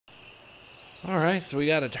Alright, so we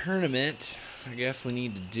got a tournament. I guess we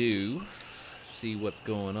need to do. See what's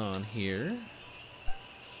going on here.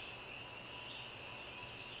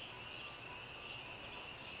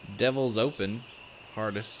 Devil's Open.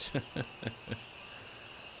 Hardest.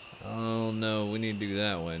 Oh no, we need to do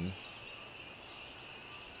that one.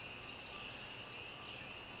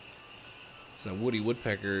 So Woody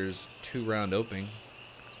Woodpecker's 2-round opening.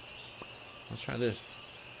 Let's try this.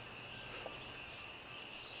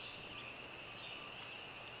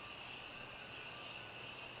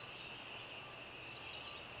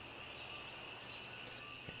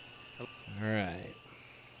 Alright.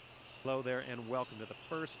 Hello there, and welcome to the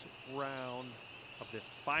first round of this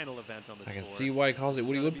final event on the tour. I can see why he calls it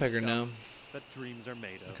Woody Woodpecker now. That dreams are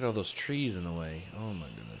made of. Look at all those trees in the way. Oh my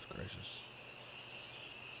goodness gracious.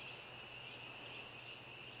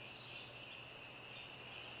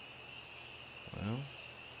 Well,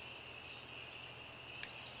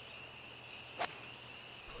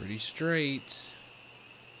 pretty straight.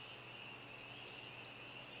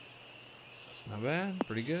 That's not bad.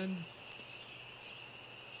 Pretty good.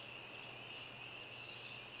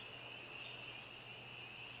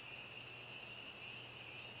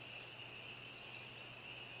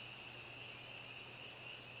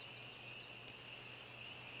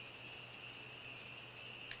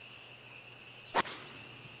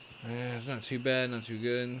 Yeah, it's not too bad, not too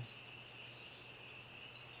good.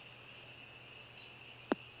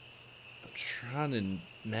 I'm trying to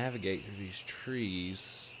navigate through these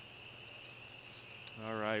trees.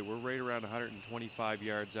 All right, we're right around 125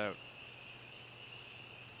 yards out.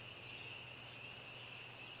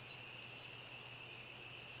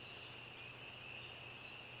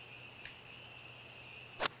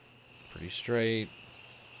 Pretty straight.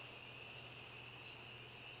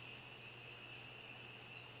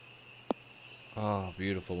 Oh,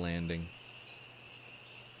 beautiful landing.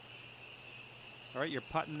 All right, you're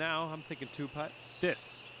putting now. I'm thinking 2-putt.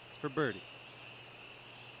 This is for birdie.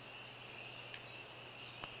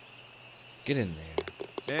 Get in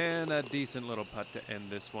there. And a decent little putt to end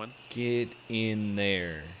this one. Get in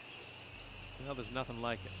there. Well, there's nothing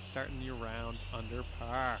like it. Starting your round under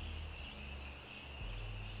par.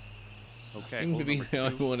 Okay, I seem to be hole the number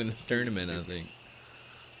only two. one in this tournament, I think.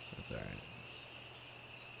 That's alright.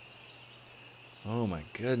 Oh my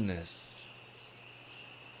goodness.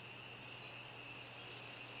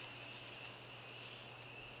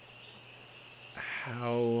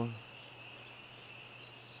 How?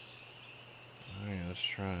 Alright, let's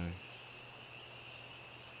try.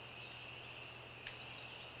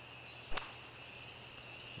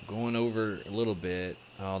 Going over a little bit.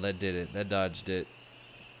 Oh, that did it. That dodged it.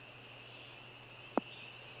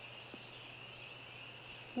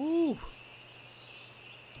 Woo!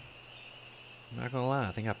 I'm not gonna lie,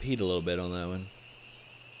 I think I peed a little bit on that one.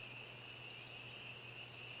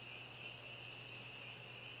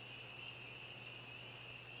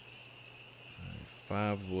 Alright,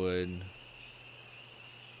 5 wood.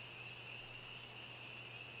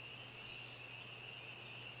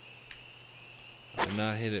 I did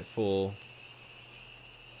not hit it full.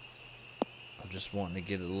 I'm just wanting to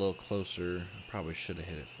get it a little closer. I probably should have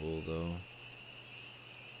hit it full though.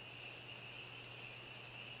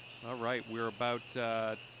 All right, we're about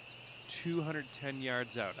 210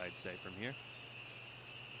 yards out, I'd say, from here.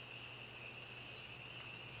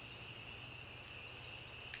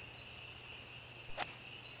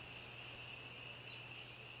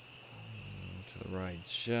 To the right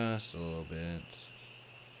just a little bit.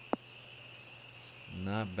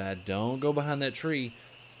 Not bad. Don't go behind that tree.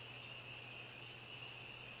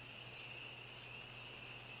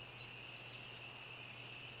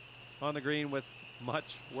 On the green with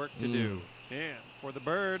much work to do. And for the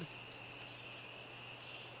bird.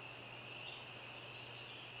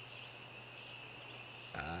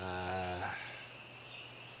 I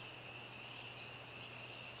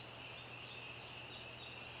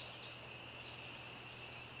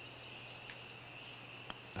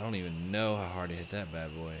don't even know how hard to hit that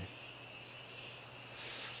bad boy.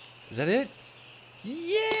 Is that it?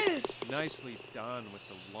 Yes! Nicely done with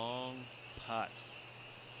the long putt.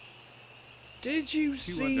 Did you 2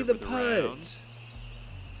 see under the for the round. putt?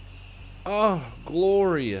 Oh,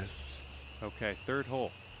 glorious. Okay, third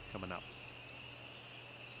hole coming up.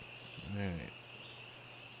 All right.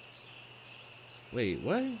 Wait,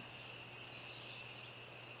 what?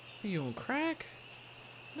 Are you on crack?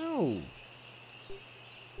 No.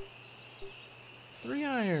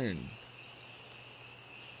 3-iron.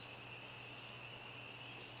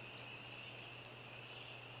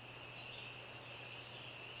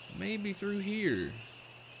 Maybe through here.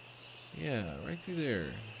 Yeah, right through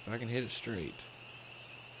there. If I can hit it straight.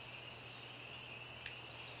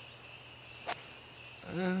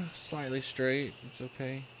 Slightly straight. It's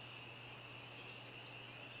okay.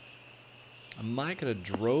 I might could have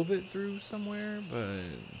drove it through somewhere, but are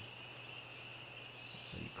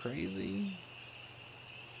you crazy?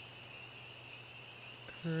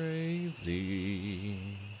 Crazy.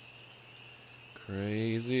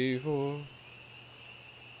 Crazy for.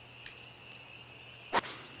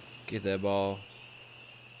 Get that ball.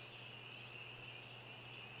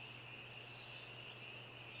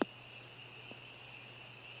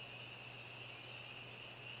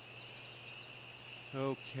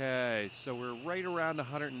 Okay, so we're right around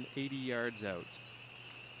 180 yards out.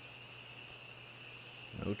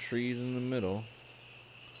 No trees in the middle.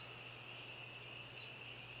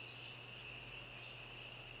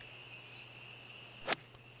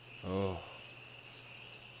 Oh.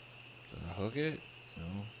 Did I hook it? No.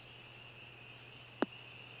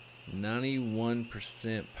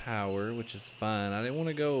 91% power, which is fine. I didn't want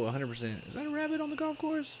to go 100%. Is that a rabbit on the golf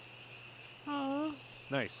course? Aw.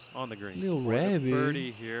 Nice, on the green. Little For the rabbit.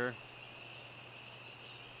 birdie here.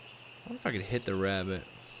 I wonder if I could hit the rabbit.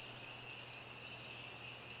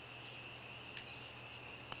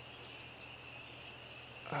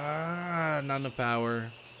 Ah, not enough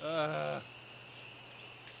power.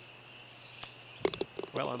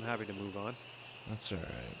 Well, I'm happy to move on. That's alright.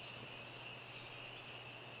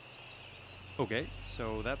 Okay,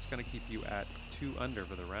 so that's going to keep you at 2 under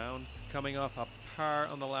for the round. Coming off a par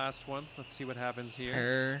on the last one. Let's see what happens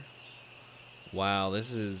here. Wow,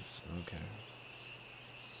 this is... Okay.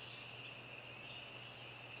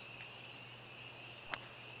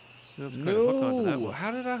 Let's kind of hook onto that one.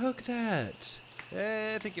 How did I hook that?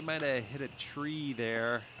 I think you might have hit a tree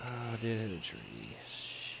there. Oh, I did hit a tree.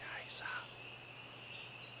 Scheisse.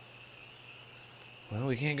 Well,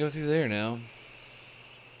 we can't go through there now.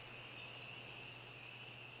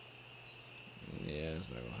 Yeah, it's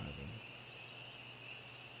not gonna happen.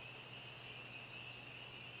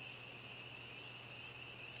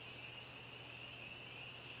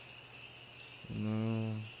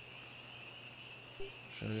 No.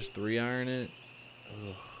 Should I just 3-iron it?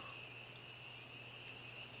 Ugh.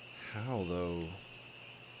 How though?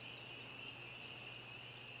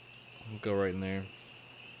 I'll go right in there.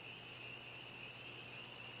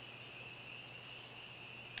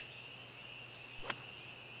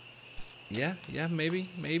 Yeah,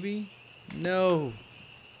 maybe. No.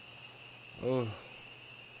 Oh.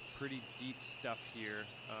 Pretty deep stuff here.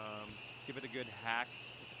 Give it a good hack.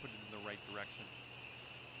 Let's put it in the right direction.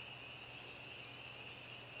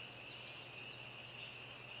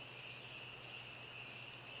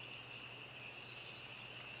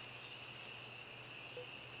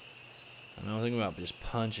 I know, think about just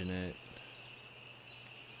punching it.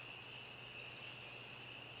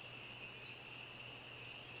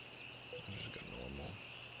 I'll just go normal.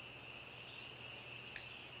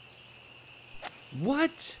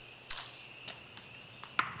 What?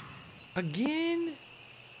 Again?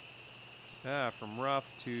 Yeah, from rough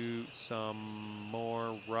to some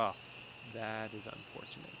more rough. That is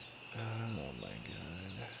unfortunate. Oh my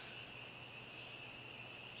god.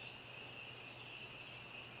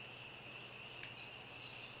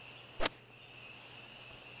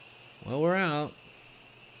 Well, we're out.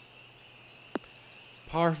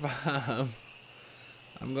 Par 5.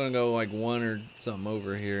 I'm gonna go like 1 or something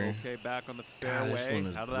over here. Okay, back on the God, fairway. this one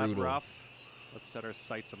is Out of that brutal. rough. Let's set our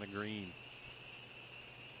sights on the green.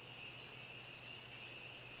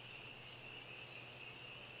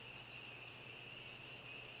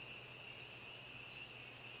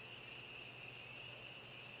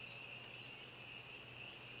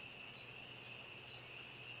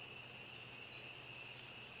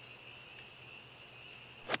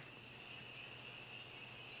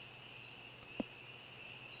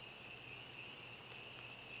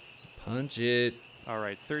 Punch it. All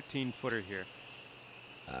right, 13-footer here.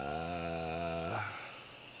 I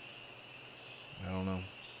don't know.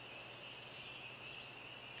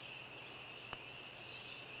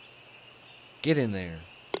 Get in there.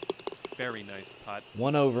 Very nice putt.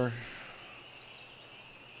 1 over.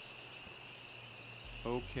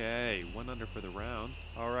 Okay, 1 under for the round.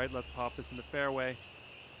 All right, let's pop this in the fairway.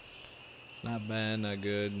 It's not bad, not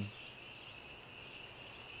good.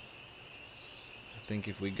 I think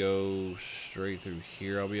if we go straight through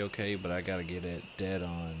here, I'll be okay, but I gotta get it dead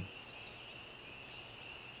on.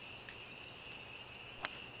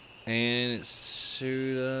 And it's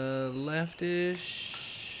to the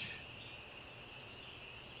leftish,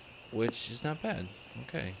 which is not bad.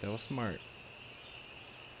 Okay, that was smart.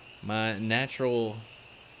 My natural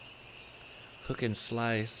hook and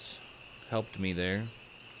slice helped me there.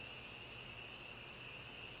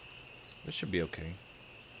 This should be okay.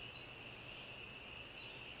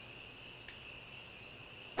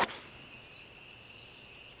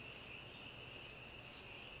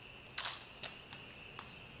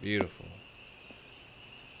 Beautiful.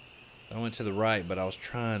 I went to the right, but I was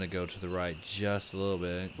trying to go to the right just a little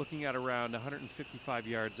bit. Looking at around 155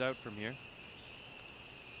 yards out from here.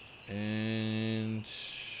 And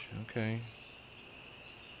okay.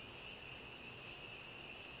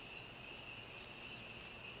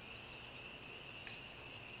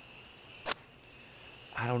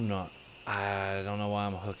 I don't know. I don't know why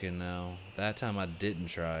I'm hooking now. That time I didn't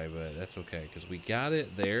try, but that's okay because we got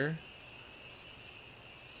it there.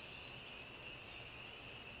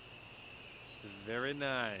 Very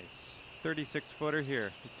nice. 36-footer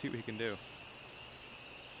here. Let's see what we can do.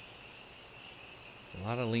 A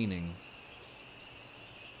lot of leaning.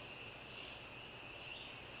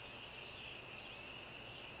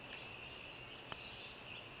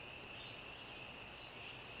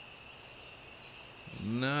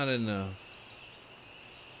 Not enough.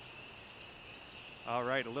 All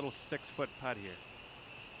right, a little 6-foot putt here.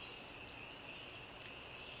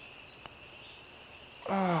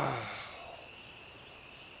 Ah.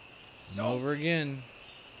 Over again.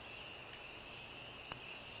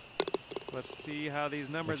 Let's see how these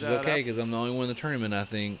numbers Which is add okay up. because I'm the only one in the tournament, I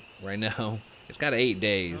think, right now. It's got 8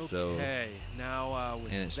 days, so. Okay, now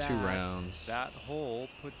with And it's that, 2 rounds. that hole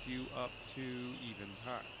puts you up to even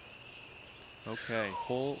par. Okay,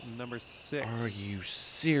 hole number 6. Are you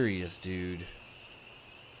serious, dude?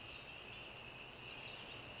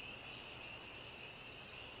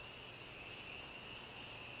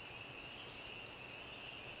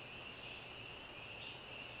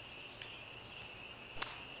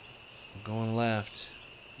 I'm going left.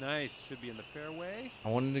 Nice, should be in the fairway. I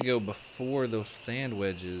wanted to go before those sand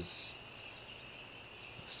wedges.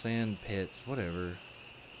 Sand pits, whatever.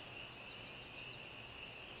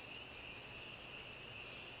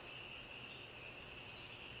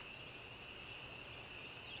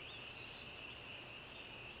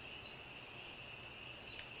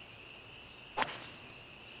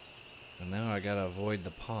 So now I gotta avoid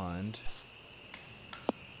the pond.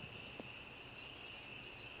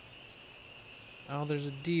 Oh, there's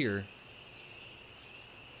a deer.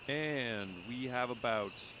 And we have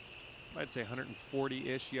about, I'd say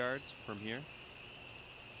 140-ish yards from here.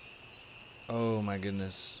 Oh my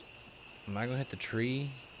goodness. Am I gonna hit the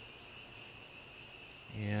tree?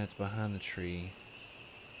 Yeah, it's behind the tree.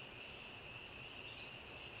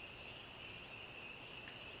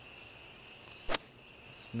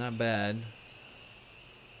 It's not bad.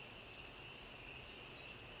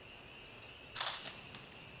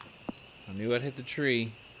 I knew I'd hit the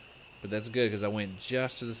tree, but that's good because I went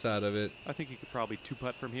just to the side of it. I think you could probably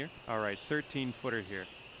 2-putt from here. All right, 13-footer here.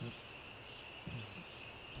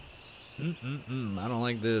 I don't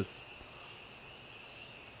like this.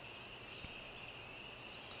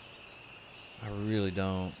 I really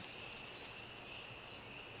don't.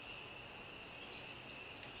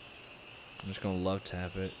 I'm just gonna love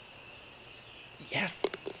tap it.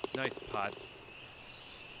 Yes! Nice putt.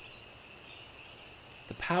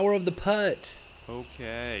 The power of the putt.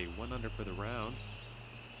 Okay, 1 under for the round.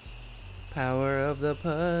 Power of the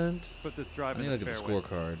putt. Let's put this drive I in need to the look at the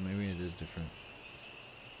fairway. scorecard. Maybe it is different.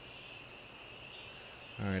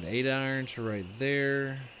 Alright, 8 iron to right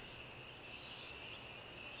there.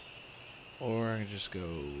 Or I can just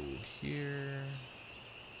go here.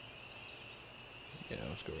 Yeah,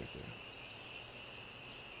 let's go right there.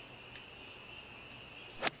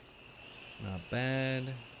 Not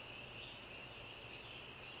bad.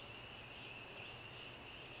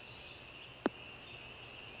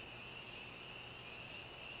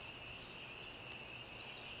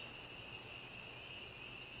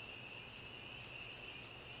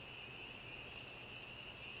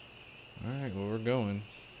 Alright, well, we're going.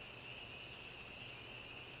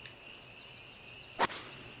 I'm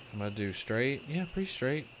gonna do straight. Yeah, pretty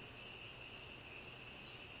straight.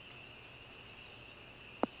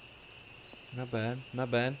 Not bad.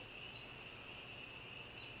 Not bad.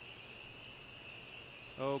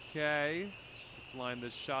 Okay, let's line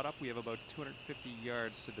this shot up. We have about 250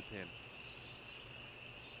 yards to the pin.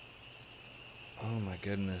 Oh my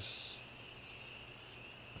goodness.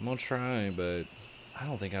 I'm gonna try, but I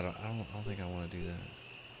don't think I don't think I want to do that.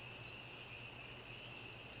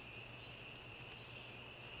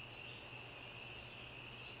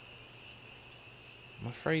 I'm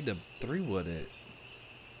afraid to 3-wood it.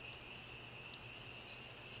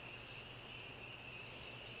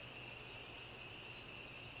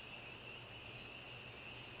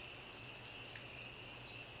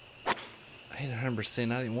 I hit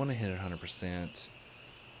 100%. I didn't want to hit 100%.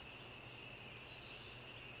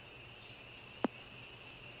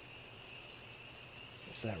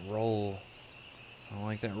 It's that roll. I don't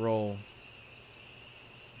like that roll.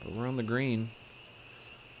 But we're on the green.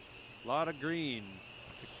 A lot of green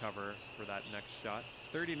to cover for that next shot.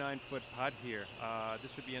 39-foot putt here.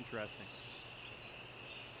 This should be interesting.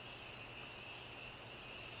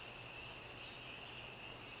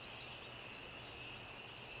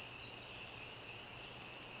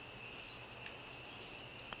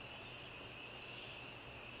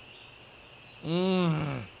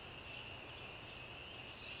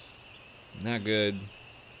 Not good.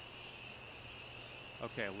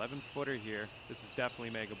 Okay, 11-footer here. This is definitely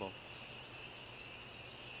makeable.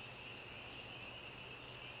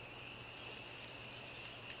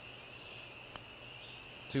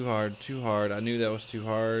 Too hard, too hard. I knew that was too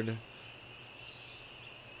hard.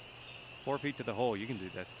 4 feet to the hole. You can do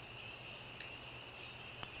this.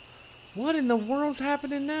 What in the world's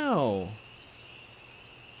happening now?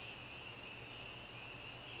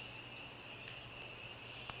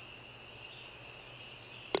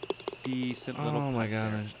 Decent little Oh my putt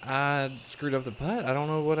there. gosh. I screwed up the putt. I don't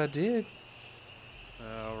know what I did.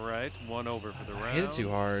 All right, 1 over for the round. I hit it too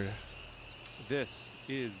hard. This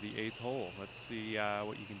is the 8th hole. Let's see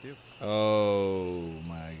what you can do. Oh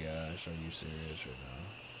my gosh. Are you serious right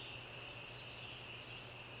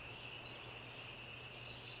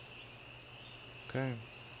now? Okay.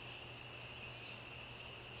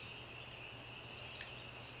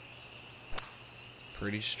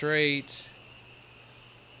 Pretty straight.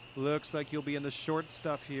 Looks like you'll be in the short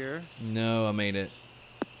stuff here. No, I made it.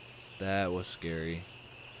 That was scary.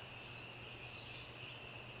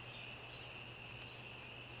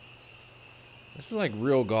 This is like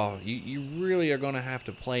real golf. You really are going to have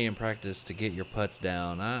to play and practice to get your putts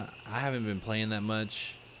down. I haven't been playing that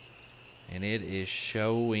much, and it is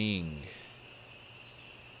showing.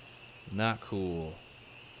 Not cool.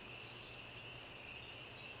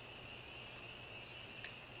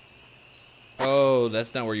 Oh,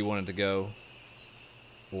 that's not where you wanted to go.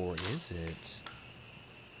 Or is it?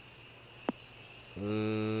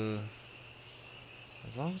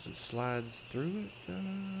 As long as it slides through it.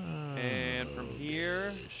 And from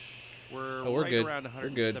here, we're we're right good. around We're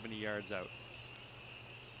good. 170 yards out.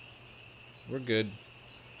 We're good.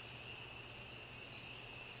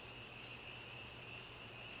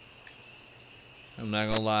 I'm not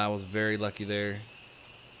gonna lie, I was very lucky there.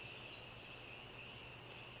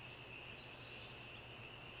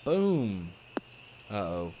 Boom.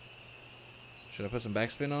 Uh-oh. Should I put some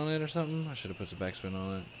backspin on it or something? I should have put some backspin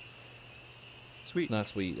on it. Sweet. It's not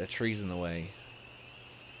sweet. That tree's in the way.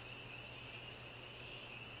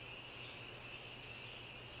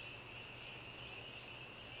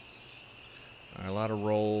 All right, a lot of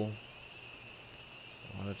roll.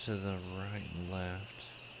 A lot to the right and left.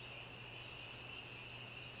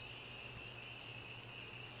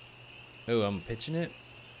 Oh, I'm pitching it?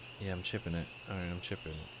 Yeah, I'm chipping it. All right, I'm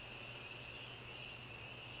chipping it.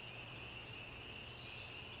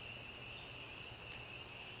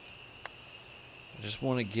 I just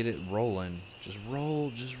want to get it rolling. Just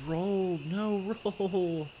roll, no,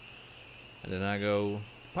 roll. And then I go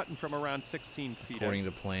Putting from around 16 feet out. according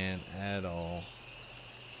to plan at all.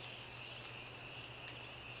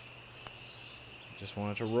 Just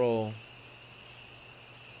want it to roll.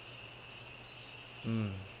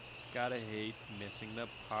 Gotta hate missing the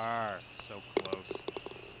par. So close.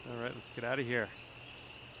 All right, let's get out of here.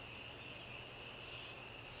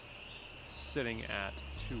 Sitting at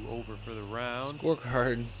 2 over for the round.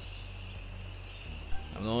 Scorecard.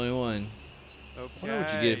 I'm the only one. Okay. I wonder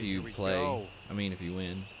what you get if you here we play. go. I mean, if you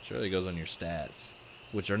win. Surely it goes on your stats,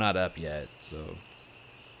 which are not up yet, so.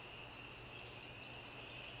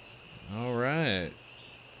 All right.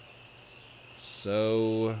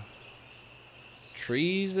 So,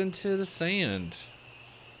 trees into the sand.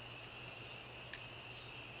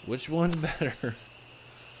 Which one's better?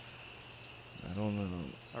 I don't know.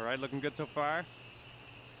 All right, looking good so far.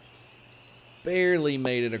 Barely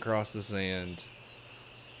made it across the sand.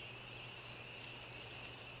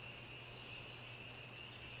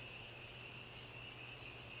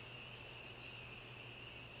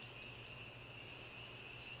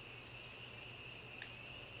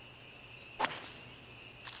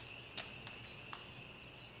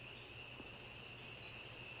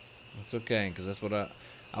 It's okay, because that's what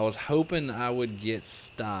I was hoping I would get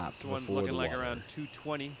stopped This one's before looking the like water. around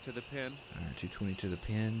 220 to the pin. All right, 220 to the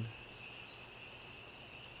pin.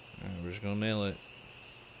 All right, we're just gonna nail it.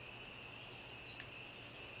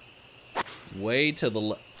 Way to the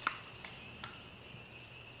left.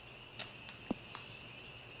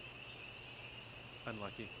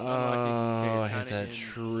 Unlucky. Oh, Unlucky. I hit kinda that in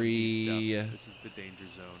some deep tree. stuff. This is the danger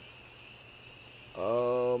zone.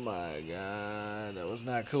 Oh my god, that was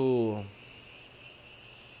not cool.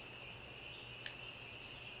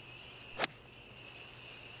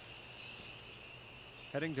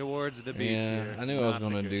 Heading towards the beach Yeah, here. I knew I was Not the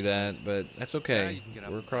going to good do kind. that, but that's Yeah, okay. you can get up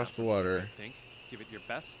We're and across down the from here, water. I think. Give it your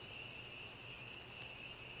best.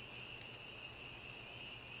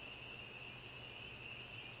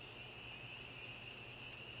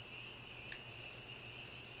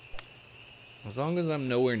 As long as I'm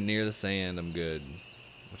nowhere near the sand, I'm good.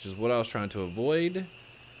 Which is what I was trying to avoid.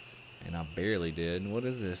 And I barely did. What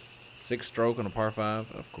is this? 6 stroke on a par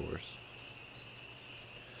 5? Of course.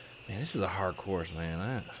 Man, this is a hard course,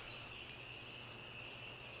 man.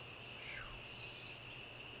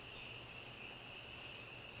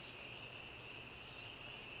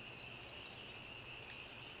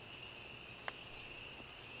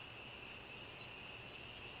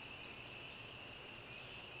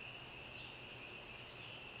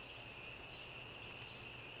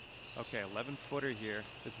 Okay, 11-footer here.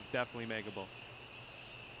 This is definitely makeable.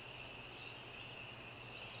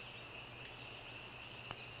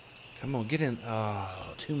 Come on, get in.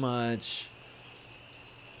 Oh, too much.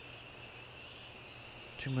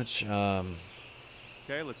 Too much.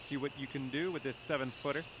 Okay, let's see what you can do with this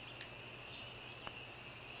 7-footer.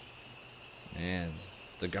 Man,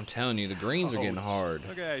 I'm telling you, the greens are getting hard.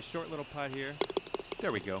 Okay, short little putt here.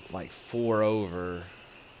 There we go. Like 4 over.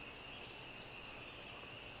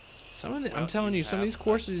 I'm telling you, some of these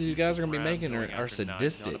courses these guys are going to be making are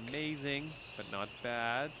sadistic. Not amazing, but not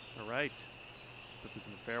bad. All right. Put this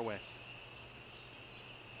in the fairway.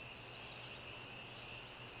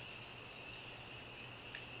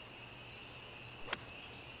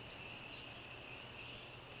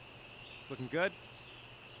 It's looking good.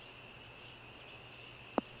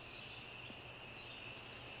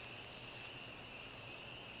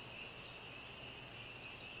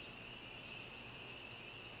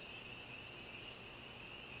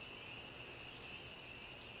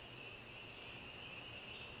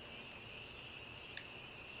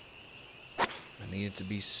 I need it to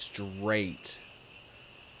be straight.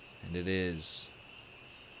 And it is.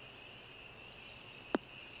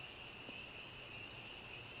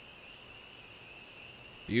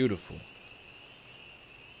 Beautiful.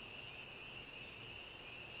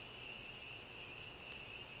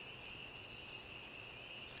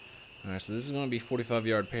 All right, so this is going to be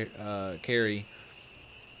 45-yard carry.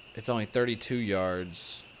 It's only 32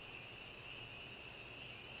 yards.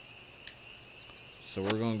 So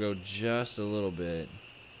we're going to go just a little bit.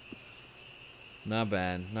 Not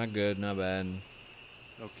bad. Not good. Not bad.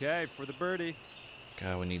 Okay, for the birdie.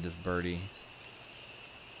 God, we need this birdie.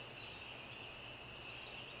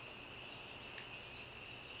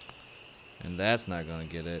 And that's not going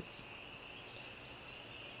to get it.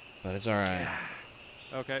 But it's all right.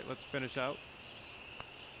 Okay, let's finish out.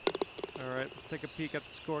 All right, let's take a peek at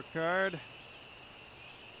the scorecard.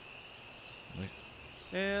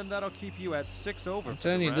 And that'll keep you at 6 over. I'm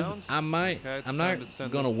telling you, this I'm not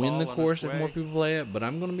gonna win the course if more people play it, but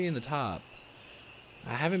I'm gonna be in the top.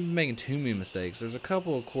 I haven't been making too many mistakes. There's a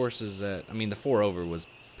couple of courses that the 4 over was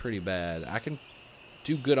pretty bad. I can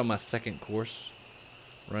do good on my second course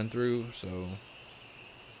run through, so.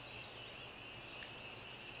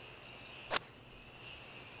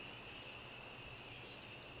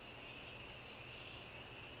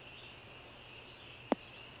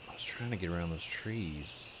 I was trying to get around those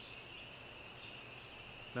trees.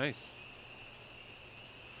 Nice.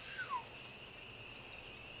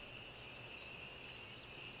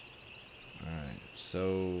 All right,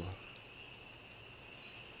 so.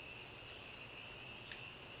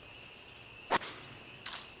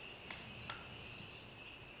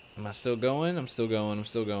 Am I still going? I'm still going. I'm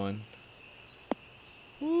still going.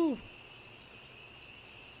 Woo.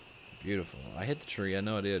 Beautiful. I hit the tree. I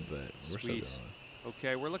know I did, but we're still going.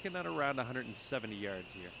 Okay, we're looking at around 170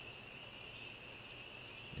 yards here.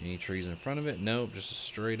 Any trees in front of it? Nope, just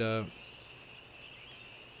straight up.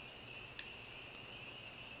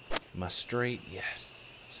 Am I straight?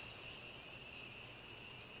 Yes.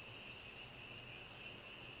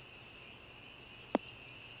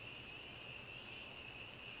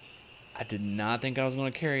 I did not think I was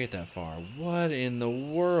going to carry it that far. What in the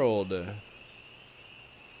world? Well,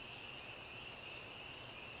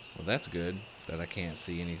 that's good that I can't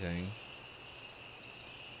see anything.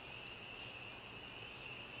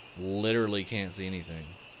 Literally can't see anything.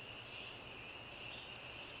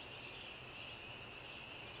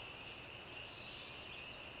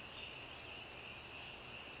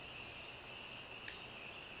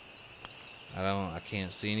 I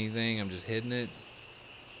can't see anything. I'm just hitting it.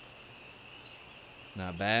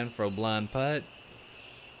 Not bad for a blind putt.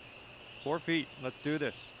 4 feet. Let's do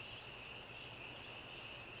this.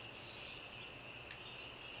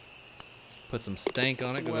 Put some stank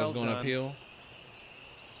on it because I was going uphill.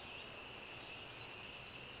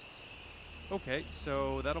 Okay,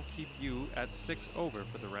 so that'll keep you at 6 over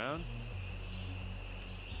for the round.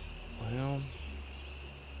 Well,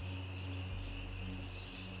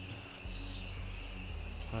 it's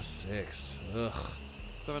 +6. Ugh.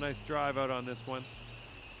 Let's have a nice drive out on this one.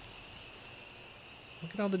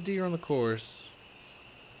 Look at all the deer on the course.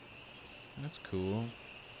 That's cool.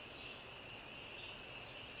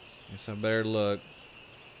 Guess I better look.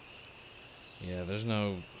 Yeah, there's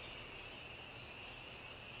no...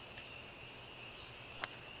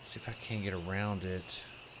 See if I can't get around it.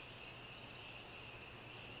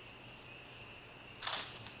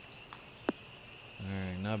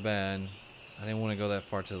 Alright, not bad. I didn't want to go that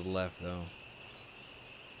far to the left, though.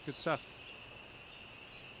 Good stuff.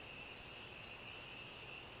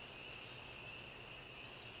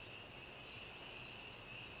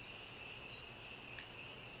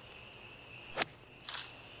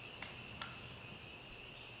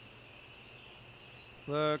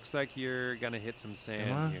 Looks like you're gonna hit some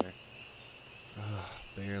sand here. Ugh,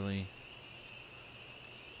 barely.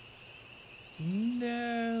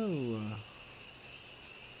 No.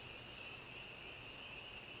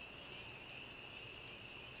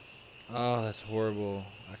 Oh, that's horrible.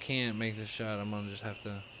 I can't make this shot. I'm gonna just have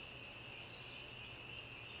to.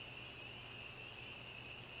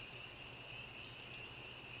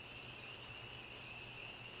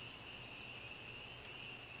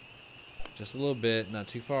 Just a little bit, not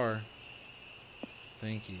too far.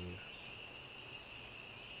 Thank you.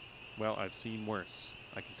 Well, I've seen worse.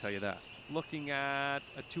 I can tell you that. Looking at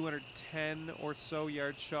a 210 or so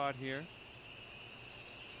yard shot here.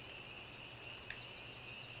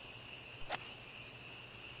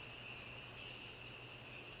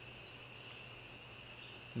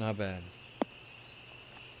 Not bad.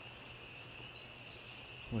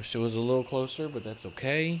 Wish it was a little closer, but that's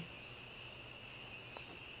okay.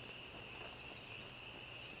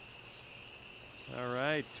 All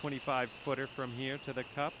right, 25 footer from here to the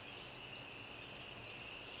cup.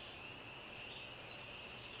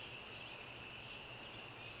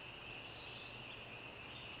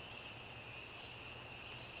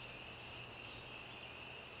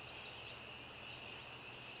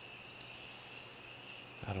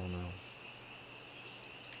 I don't know.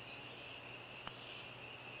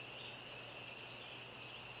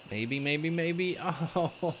 Maybe.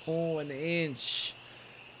 Oh, an inch.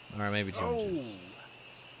 All right, maybe 2 inches.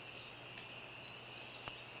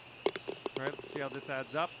 All right, let's see how this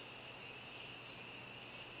adds up.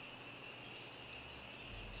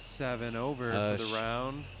 7 over for the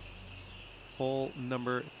round. Hole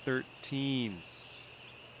number 13.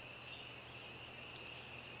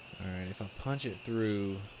 All right, if I punch it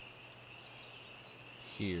through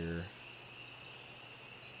here,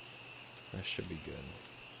 that should be good.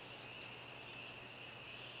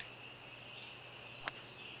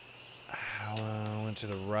 Ow, I went to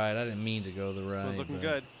the right. I didn't mean to go the right. So it's looking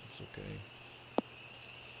good. It's okay.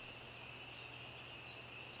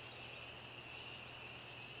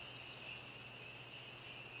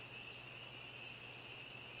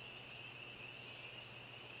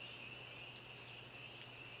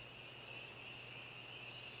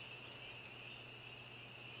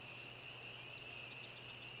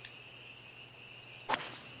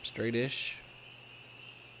 Straight-ish.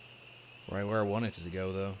 Right where I want it to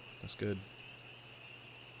go, though. That's good.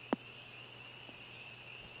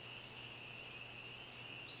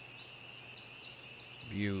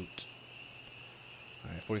 Butte.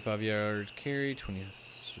 All right, 45 yards carry, 20.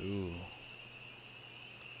 Ooh.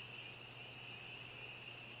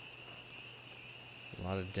 A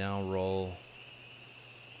lot of down roll.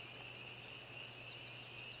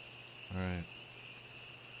 All right.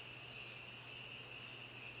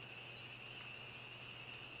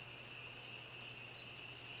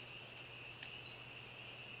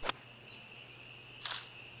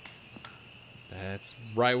 That's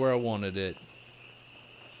right where I wanted it.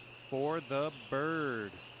 For the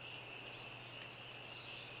bird.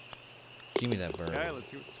 Give me that bird. Okay,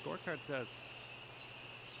 let's see what the scorecard says.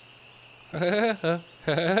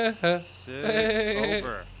 6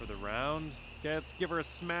 over for the round. Okay, let's give her a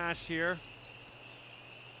smash here.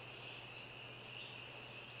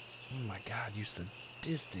 Oh my God, you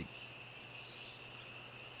sadistic.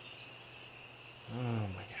 Oh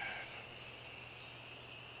my God.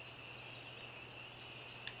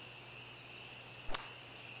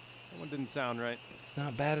 That one didn't sound right. It's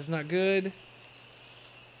not bad, it's not good.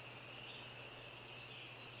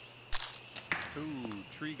 Ooh,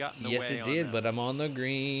 tree got in the way. Yes, it did, but I'm on the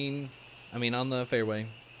green. I mean, on the fairway,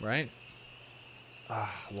 right?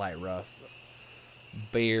 Ah, light rough.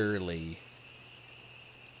 Barely.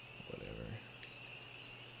 Whatever.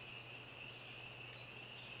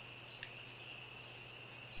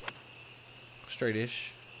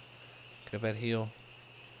 straight-ish. Get up that hill.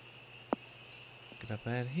 Get up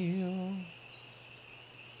that hill.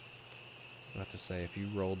 About to say, if you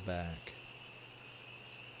rolled back.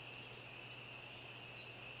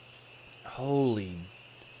 Holy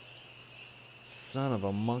son of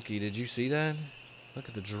a monkey. Did you see that? Look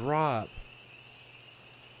at the drop.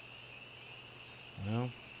 Well,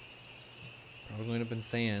 probably going to end up in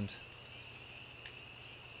sand.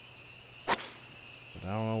 But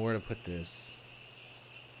I don't know where to put this.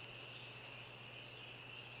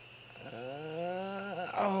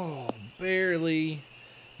 Oh, barely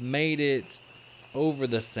made it over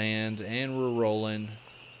the sand, and we're rolling.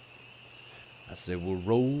 I said we're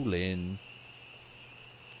rolling.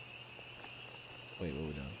 Wait, what are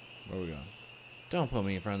we doing? Where are we going? Don't put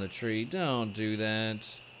me in front of the tree. Don't do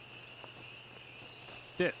that.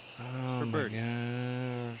 This Oh for my birdie.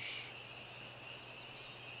 gosh.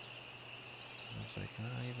 I was like, can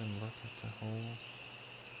I even look at the hole?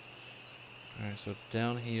 Alright, so it's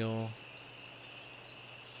downhill.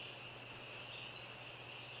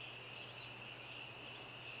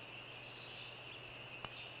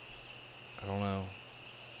 I don't know.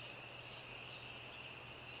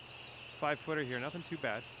 5-footer here, nothing too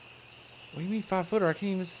bad. What do you mean 5-footer? I can't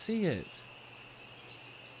even see it.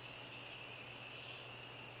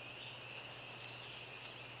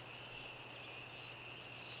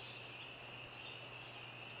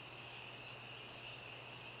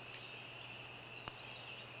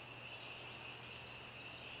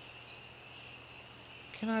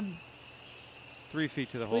 Can I 3 feet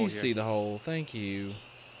to the hole please here. see the hole? Thank you.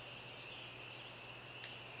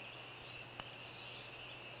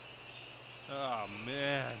 Oh,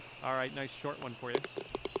 man. All right, nice short one for you.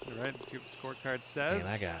 All right, let's see what the scorecard says.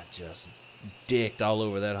 Man, I got just dicked all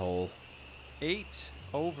over that hole. 8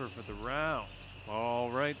 over for the round.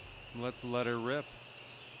 All right, let's let her rip.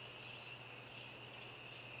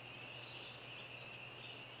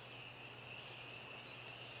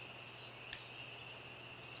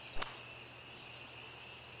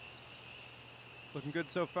 Looking good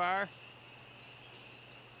so far.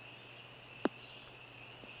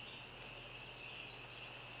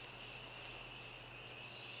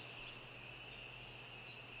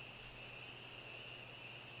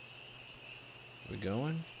 We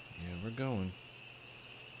going? Yeah, we're going.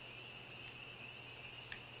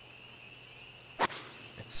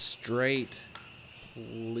 It's straight.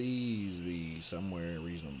 Please be somewhere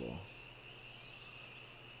reasonable.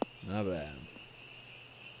 Not bad.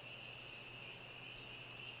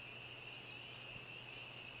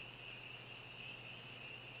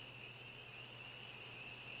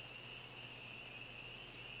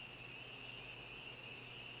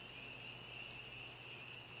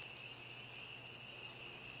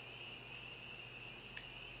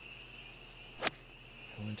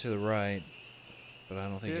 Went to the right, but I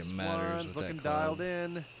don't think This it matters one's with looking that club. dialed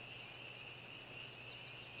in.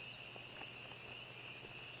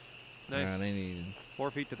 Nice. Alright, I need.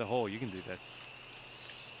 4 feet to the hole. You can do this.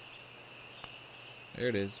 There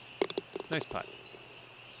it is. Nice putt.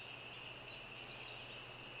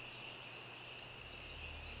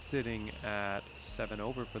 Sitting at 7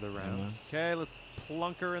 over for the round. on. Okay, let's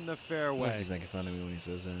plunk her in the Well, fairway. he's making fun of me when he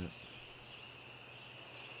says that.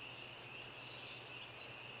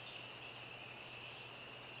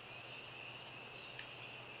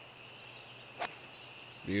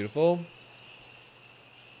 Beautiful.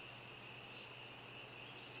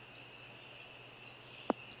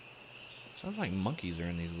 Sounds like monkeys are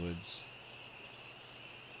in these woods.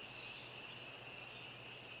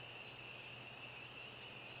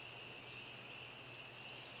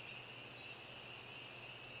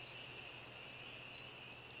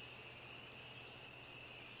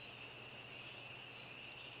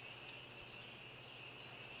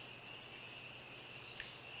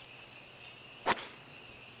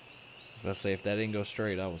 Let's say if that didn't go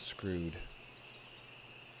straight, I was screwed.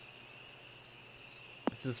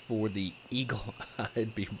 This is for the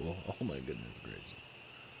eagle-eyed people. Oh my goodness gracious.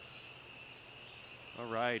 All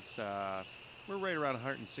right, we're right around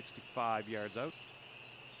 165 yards out.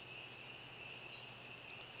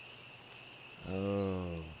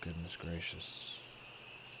 Oh goodness gracious.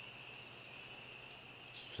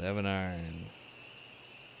 7-iron.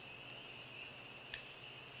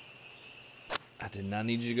 I did not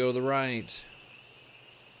need you to go to the right.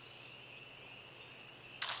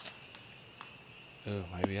 Oh,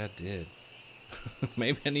 maybe I did.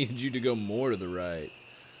 Maybe I needed you to go more to the right.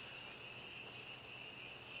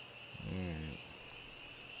 Alright.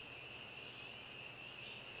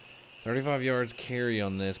 35 yards carry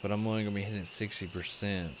on this, but I'm only going to be hitting it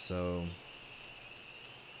 60%, so...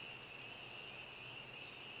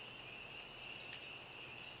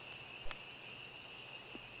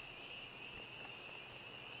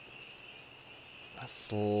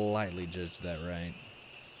 slightly judged that right.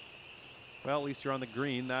 Well, at least you're on the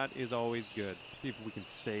green. That is always good. See if we can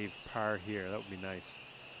save par here. That would be nice.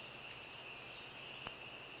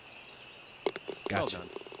 Gotcha. Well done.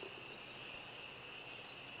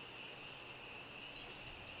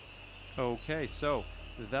 Okay, so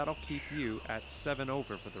that'll keep you at 7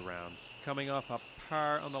 over for the round. Coming off a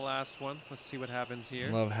par on the last one. Let's see what happens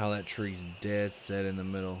here. Love how that tree's dead set in the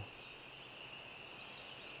middle.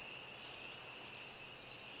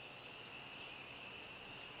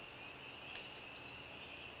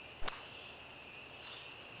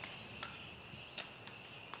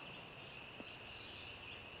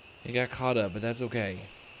 He got caught up, but that's okay.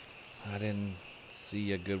 I didn't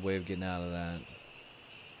see a good way of getting out of that.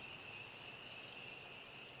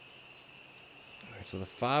 Alright, so the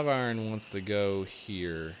 5-iron wants to go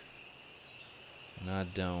here. And I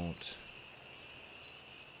don't.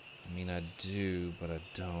 I mean, I do, but I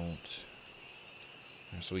don't.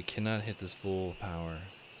 Alright, so we cannot hit this full power.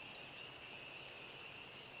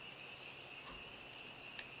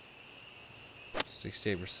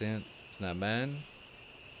 %. It's not bad.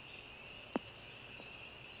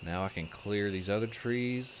 Now I can clear these other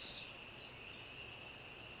trees.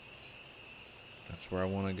 That's where I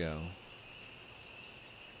want to go.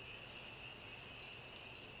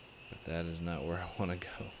 But that is not where I want to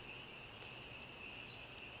go.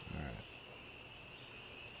 Alright.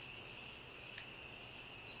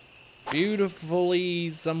 Beautifully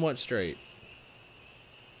somewhat straight.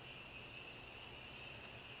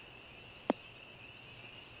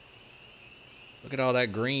 Look at all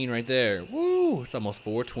that green right there. Woo! It's almost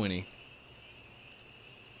 420.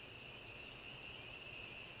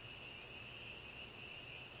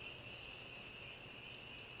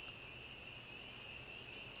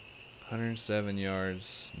 $107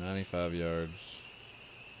 yards, 95 yards.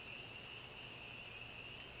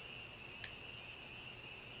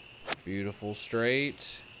 Beautiful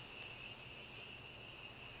straight.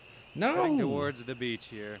 No! Heading towards the beach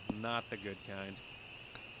here. Not the good kind.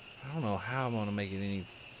 I don't know how I'm gonna make it any.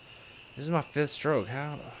 This is my 5th stroke.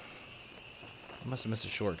 How? I must have missed a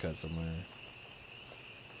shortcut somewhere.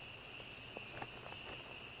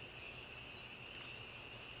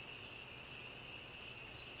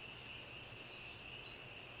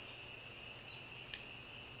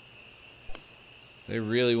 They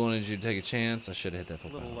really wanted you to take a chance. I should have hit that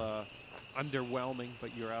full A little power. underwhelming,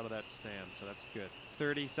 but you're out of that sand, so that's good.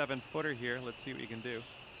 37-footer here. Let's see what you can do.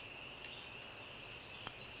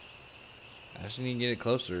 I just need to get it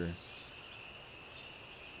closer.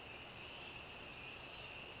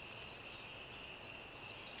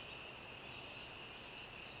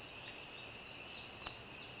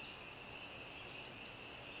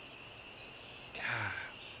 God,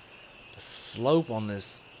 the slope on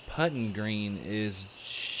this putting green is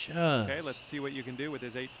just Okay, let's see what you can do with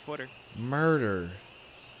his 8-footer. murder.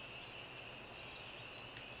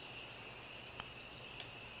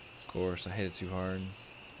 Of course, I hit it too hard.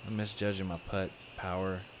 I'm misjudging my putt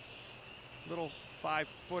power. Little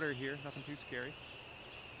 5-footer here. Nothing too scary.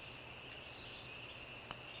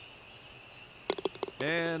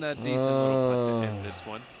 And a decent little putt to end this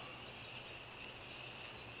one.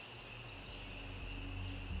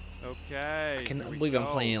 Okay. I can't here we believe I'm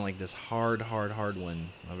go. playing like this hard one,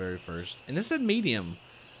 my very first. And this said medium.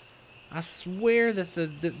 I swear that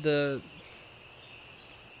the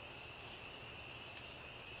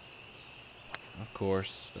Of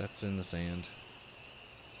course, that's in the sand.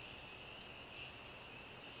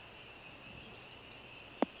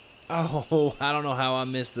 Oh, I don't know how I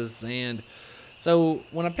missed the sand. So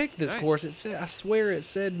when I picked this Nice. course, it said, I swear it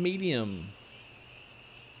said medium.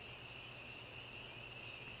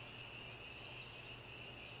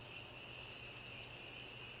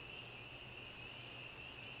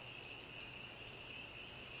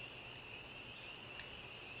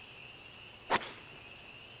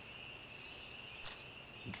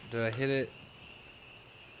 Did I hit it?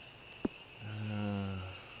 I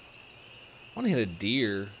want to hit a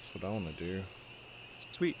deer. That's what I want to do.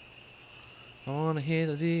 Sweet. I want to hit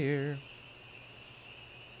a deer.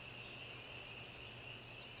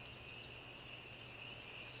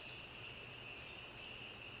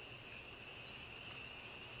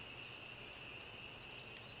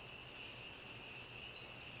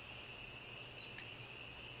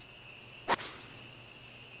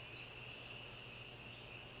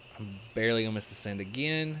 I'm barely gonna miss the sand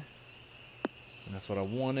again. And that's what I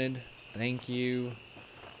wanted. Thank you.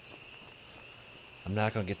 I'm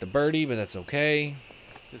not gonna get the birdie, but that's okay.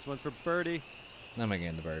 This one's for birdie. I'm not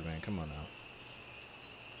getting the bird, man. Come on now.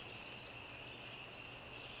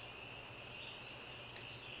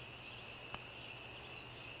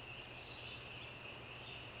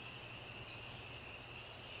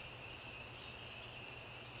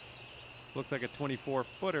 Looks like a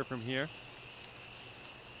 24-footer from here.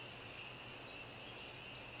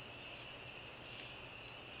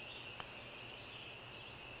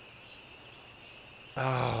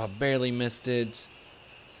 Ah, barely missed it.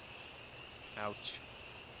 Ouch.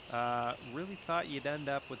 Really thought you'd end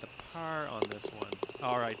up with a par on this one.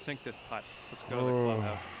 All right, sink this putt. Let's go to the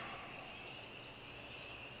clubhouse.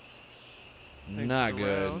 Thanks Not for the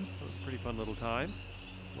good. round. That was a pretty fun little time.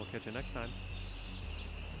 We'll catch you next time.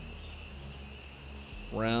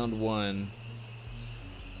 Round 1.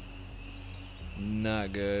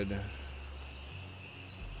 Not good.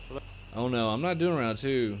 Oh no, I'm not doing round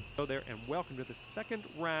 2. Hello there, and welcome to the second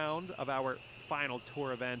round of our final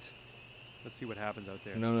tour event. Let's see what happens out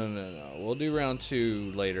there. No. We'll do round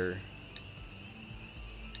 2 later.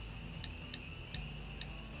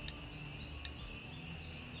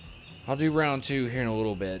 I'll do round 2 here in a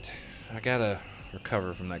little bit. I gotta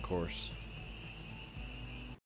recover from that course.